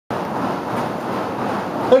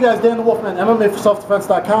Hey guys, Dan the Wolfman,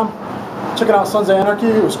 MMAforselfdefense.com. Checking out Sons of Anarchy.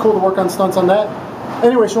 It was cool to work on stunts on that.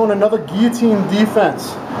 Anyway, showing another guillotine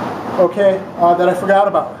defense, okay, that I forgot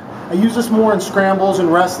about. I use this more in scrambles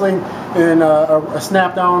and wrestling in a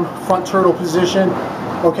snap down front turtle position.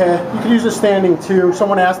 Okay, you could use it standing too.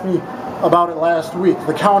 Someone asked me about it last week,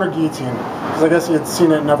 the counter guillotine, because I guess he had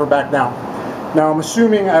seen it and never back down. Now I'm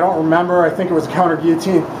assuming, I don't remember, I think it was a counter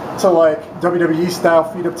guillotine to like WWE style,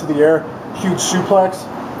 feet up to the air, huge suplex.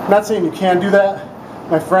 I'm not saying you can do that.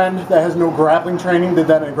 My friend that has no grappling training did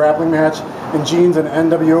that in a grappling match in jeans and an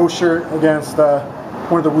NWO shirt against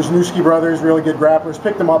one of the Wisniewski brothers, really good grapplers.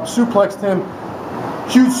 Picked him up, suplexed him,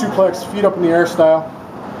 huge suplex, feet up in the air style.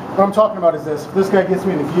 What I'm talking about is this. If this guy gets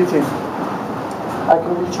me in a guillotine, I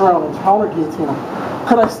can reach around and counter guillotine him.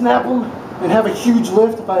 Could I snap him and have a huge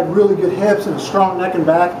lift if I had really good hips and a strong neck and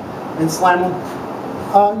back and slam him?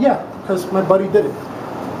 Yeah, because my buddy did it.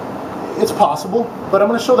 It's possible, but I'm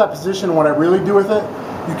going to show that position and what I really do with it.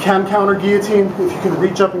 You can counter guillotine if you can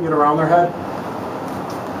reach up and get around their head.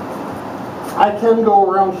 I can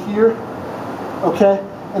go around here, okay?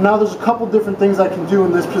 And now there's a couple different things I can do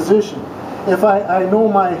in this position. If I know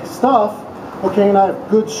my stuff, okay, and I have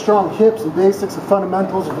good strong hips and basics and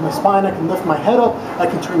fundamentals of my spine, I can lift my head up, I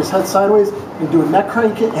can turn his head sideways and do a neck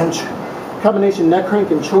crank and combination neck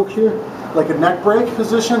crank and choke here, like a neck break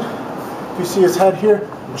position. If you see his head here,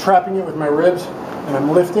 I'm trapping it with my ribs and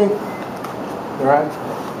I'm lifting. All right.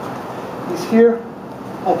 He's here.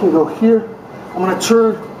 I can go here. I'm going to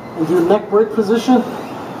turn and do a neck break position.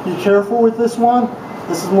 Be careful with this one.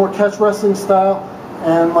 This is more catch wrestling style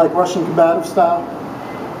and like Russian combative style.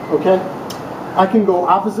 Okay. I can go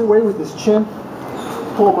opposite way with his chin.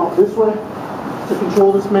 Pull him out this way to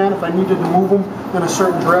control this man if I needed to move him in a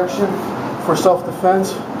certain direction for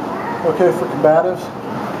self-defense. Okay, for combatives.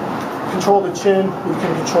 Control the chin, you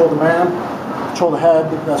can control the man, control the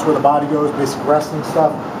head, that's where the body goes, basic wrestling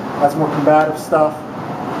stuff, that's more combative stuff.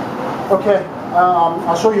 Okay,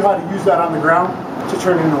 I'll show you how to use that on the ground to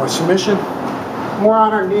turn into a submission. More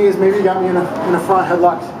on our knees, maybe you got me in a front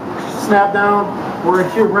headlock. Snap down, we're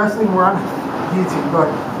here wrestling, we're on guillotine,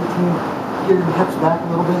 but you can get your hips back a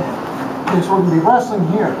little bit. Okay, so we're going to be wrestling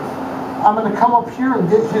here. I'm going to come up here and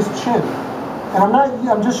get his chin. And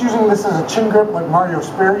I'm just using this as a chin grip like Mario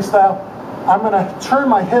Sperry style. I'm going to turn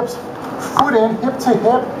my hips, foot in, hip to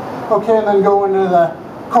hip, okay, and then go into the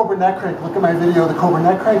Cobra neck crank. Look at my video, the Cobra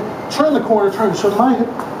neck crank. Turn the corner, turn, show my hip,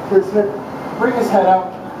 his hip, bring his head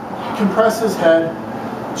out, compress his head,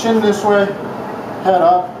 chin this way, head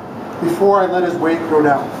up, before I let his weight go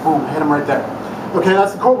down. Boom, hit him right there. Okay,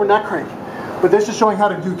 that's the Cobra neck crank. But this is showing how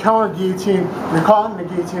to do counter guillotine. You're caught in the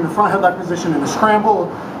guillotine, the front headlock position in a scramble.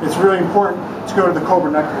 It's really important to go to the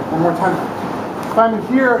Cobra neck crank. One more time. If I'm in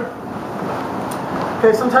here,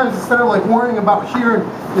 okay, sometimes instead of like worrying about here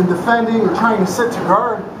and defending or trying to sit to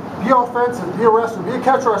guard, be offensive, be a wrestler, be a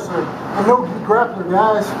catch wrestler, and no grappler,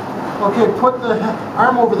 guys. Okay, put the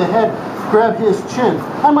arm over the head, grab his chin.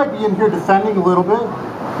 I might be in here defending a little bit.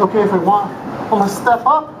 Okay, if I want, I'm gonna step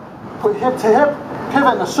up, put hip to hip,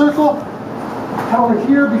 pivot in a circle, counter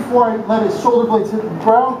here before I let his shoulder blades hit the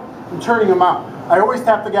ground and turning him out. I always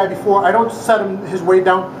tap the guy before. I don't set him his weight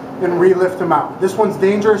down and re-lift him out. This one's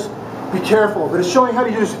dangerous. Be careful. But it's showing how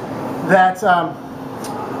to use that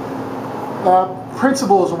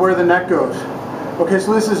principles of where the neck goes. Okay,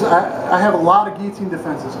 so this is, I have a lot of guillotine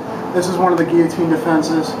defenses. This is one of the guillotine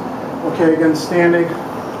defenses. Okay, again, standing.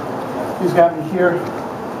 He's got me here.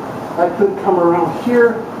 I could come around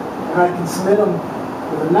here and I can submit him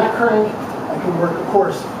with a neck crank. I can work, of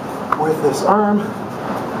course, with this arm.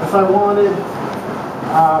 If I wanted,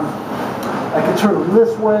 I could turn him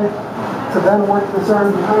this way to then work this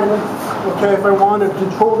arm behind him. Okay, if I wanted to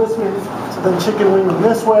control this man, so then chicken wing him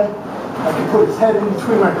this way. I can put his head in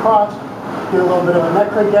between my crotch, get a little bit of a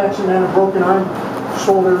neck crank action and a broken arm,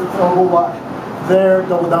 shoulder, elbow lock there,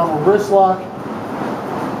 double down wrist lock.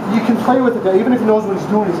 You can play with the guy, even if he knows what he's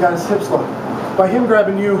doing, he's got his hips low. By him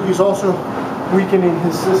grabbing you, he's also weakening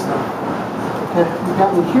his system. Okay, you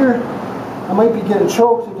got me here. I might be getting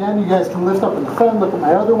choked. Again, you guys can lift up and defend. Look at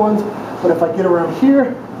my other ones. But if I get around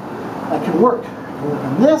here, I can work. I can work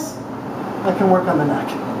on this. I can work on the neck.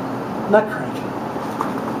 Neck crank.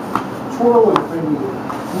 Twirl him if I need to.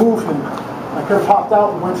 Move him. I could have popped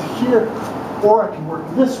out and went to here. Or I can work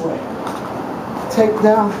this way. Take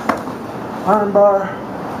down. Arm bar.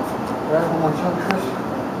 Grab one more time, Chris.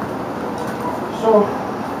 So,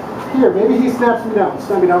 here, maybe he snaps me down.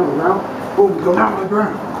 Snap me down to the ground. Boom, go down on the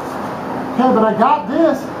ground. Okay, but I got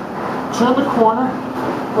this. Turn the corner.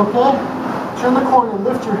 Okay? Turn the corner,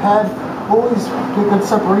 lift your head. Always get good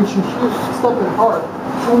separation here. Step in hard.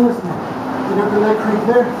 Turn this man. I got the neck crank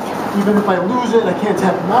there. Even if I lose it, I can't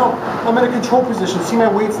tap him out. I'm in a control position. See,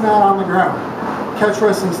 my weight's not on the ground. Catch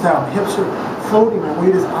wrestling style. My hips are floating. My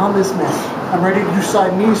weight is on this mat. I'm ready to do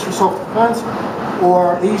side knees for self-defense,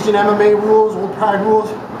 or Asian MMA rules, old pride rules.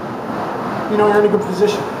 You know, you're in a good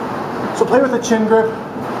position. So play with a chin grip.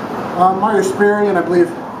 Mario Sperry, and I believe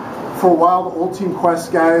for a while the old Team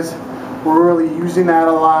Quest guys were really using that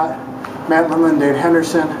a lot. Matt Lindland, Dave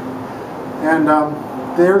Henderson. And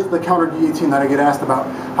there's the counter guillotine that I get asked about,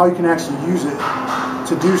 how you can actually use it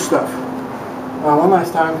to do stuff. One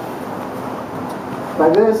last time.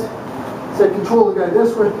 Like this. So I control the guy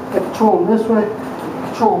this way, I control him this way, I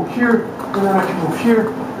control him here, and then I can move here,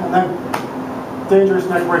 and then dangerous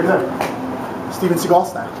neck right there. Steven Seagal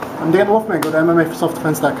style. I'm Dan Wolfman. Go to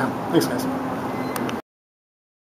MMAforselfdefense.com. Thanks, guys.